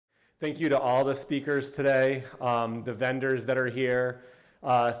Thank you to all the speakers today, the vendors that are here.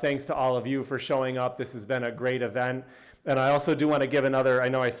 Thanks to all of you for showing up. This has been a great event. And I also do want to give another, I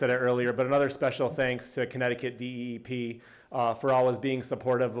know I said it earlier, but another special thanks to Connecticut DEEP for always being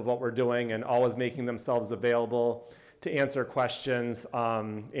supportive of what we're doing and always making themselves available to answer questions.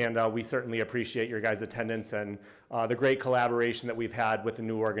 We certainly appreciate your guys' attendance, and the great collaboration that we've had with the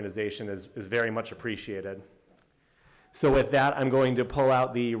new organization is very much appreciated. So with that, I'm going to pull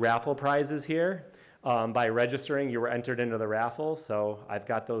out the raffle prizes here. By registering, you were entered into the raffle, so I've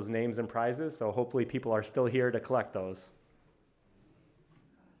got those names and prizes, so hopefully people are still here to collect those.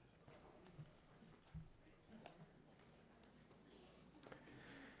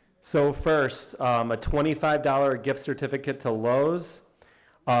 So first, a $25 gift certificate to Lowe's,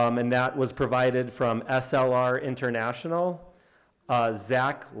 and that was provided from SLR International.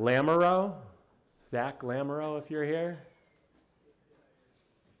 Zach Lamoureux. Zach Lamoureux, if you're here.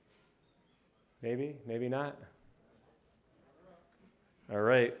 Maybe, maybe not. All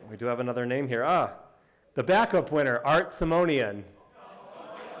right, we do have another name here. The backup winner, Art Simonian.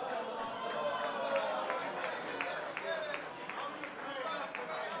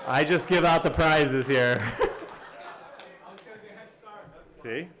 I just give out the prizes here.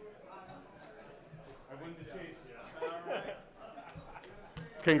 See?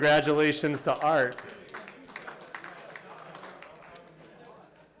 Congratulations to Art.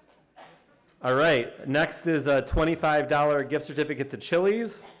 All right, next is a $25 gift certificate to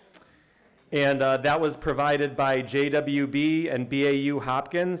Chili's. And that was provided by JWB and BAU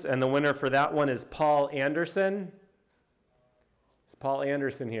Hopkins. And the winner for that one is Paul Anderson. Is Paul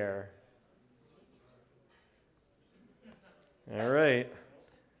Anderson here? All right.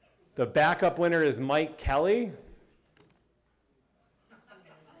 The backup winner is Mike Kelly.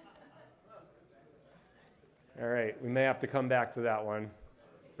 All right, we may have to come back to that one.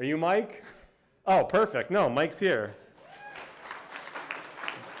 Are you Mike? Oh, perfect. No, Mike's here.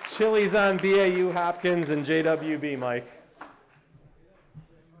 Chili's on BAU Hopkins and JWB, Mike.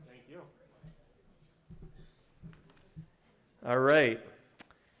 Thank you. All right.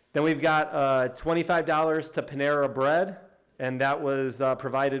 Then we've got $25 to Panera Bread, and that was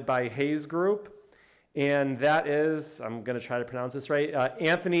provided by Hayes Group. And that is, I'm going to try to pronounce this right,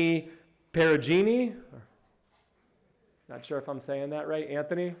 Anthony Perugini. Not sure if I'm saying that right,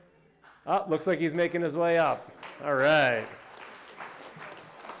 Anthony. Oh, looks like he's making his way up. All right.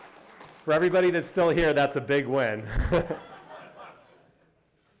 For everybody that's still here, that's a big win. I'm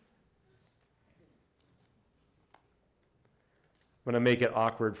going to make it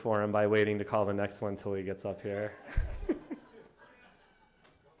awkward for him by waiting to call the next one until he gets up here.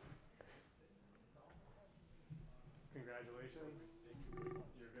 Congratulations.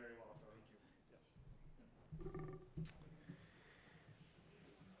 You're very welcome.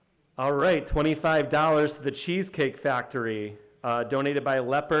 All right, $25 to the Cheesecake Factory, donated by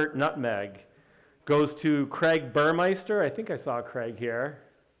Leopard Nutmeg. Goes to Craig Burmeister. I think I saw Craig here.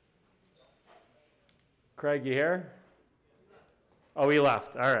 Craig, you here? Oh, he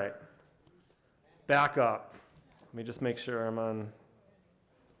left. All right. Back up. Let me just make sure I'm on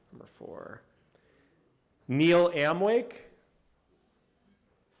number 4. Neil Amwake.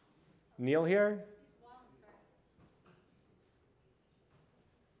 Neil here?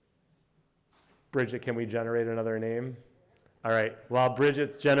 Bridget, can we generate another name? All right. While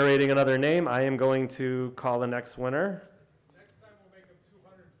Bridget's generating another name, I am going to call the next winner. Next time we'll make him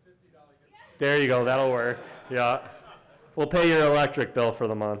 $250. There you go. That'll work. Yeah. We'll pay your electric bill for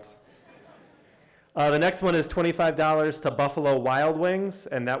the month. The next one is $25 to Buffalo Wild Wings,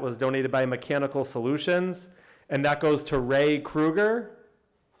 and that was donated by Mechanical Solutions, and that goes to Ray Kruger.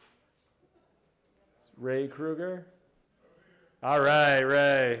 Ray Kruger? All right,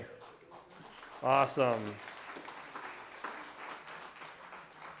 Ray. Awesome.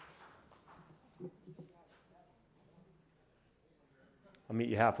 I'll meet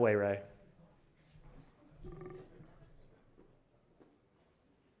you halfway, Ray.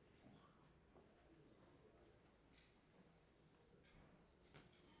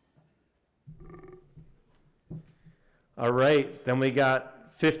 All right, then we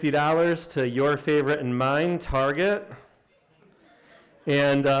got $50 to your favorite and mine, Target.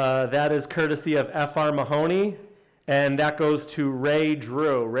 And that is courtesy of F.R. Mahoney, and that goes to Ray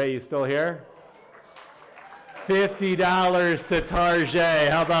Drew. Ray, you still here? $50 to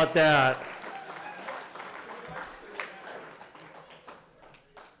Target. How about that?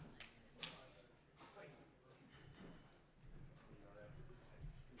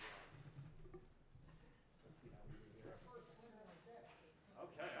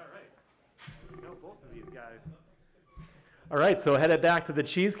 All right, so headed back to the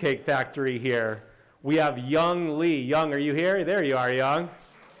Cheesecake Factory here. We have Young Lee. Young, are you here? There you are, Young.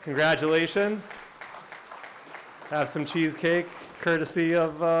 Congratulations. Have some cheesecake, courtesy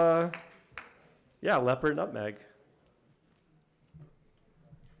of, Leopard Nutmeg.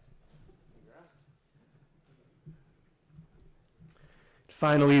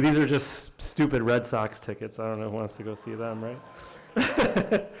 Finally, these are just stupid Red Sox tickets. I don't know who wants to go see them,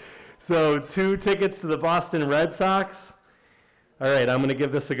 right? So 2 tickets to the Boston Red Sox. All right, I'm going to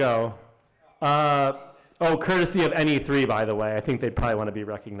give this a go. Courtesy of any 3, by the way. I think they'd probably want to be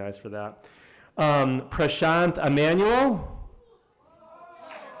recognized for that. Prashant Emmanuel.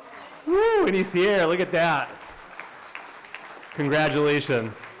 Woo, and he's here. Look at that.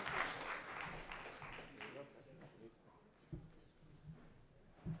 Congratulations.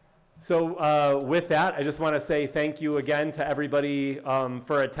 So with that, I just want to say thank you again to everybody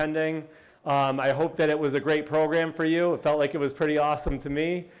for attending. I hope that it was a great program for you. It felt like it was pretty awesome to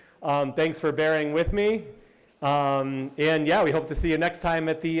me. Thanks for bearing with me. We hope to see you next time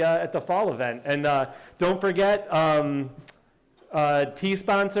at the fall event. And don't forget, tea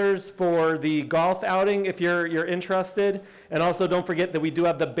sponsors for the golf outing if you're interested. And also don't forget that we do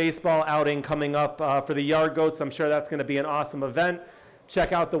have the baseball outing coming up for the Yard Goats. I'm sure that's going to be an awesome event.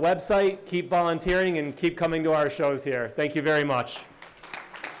 Check out the website, keep volunteering, and keep coming to our shows here. Thank you very much.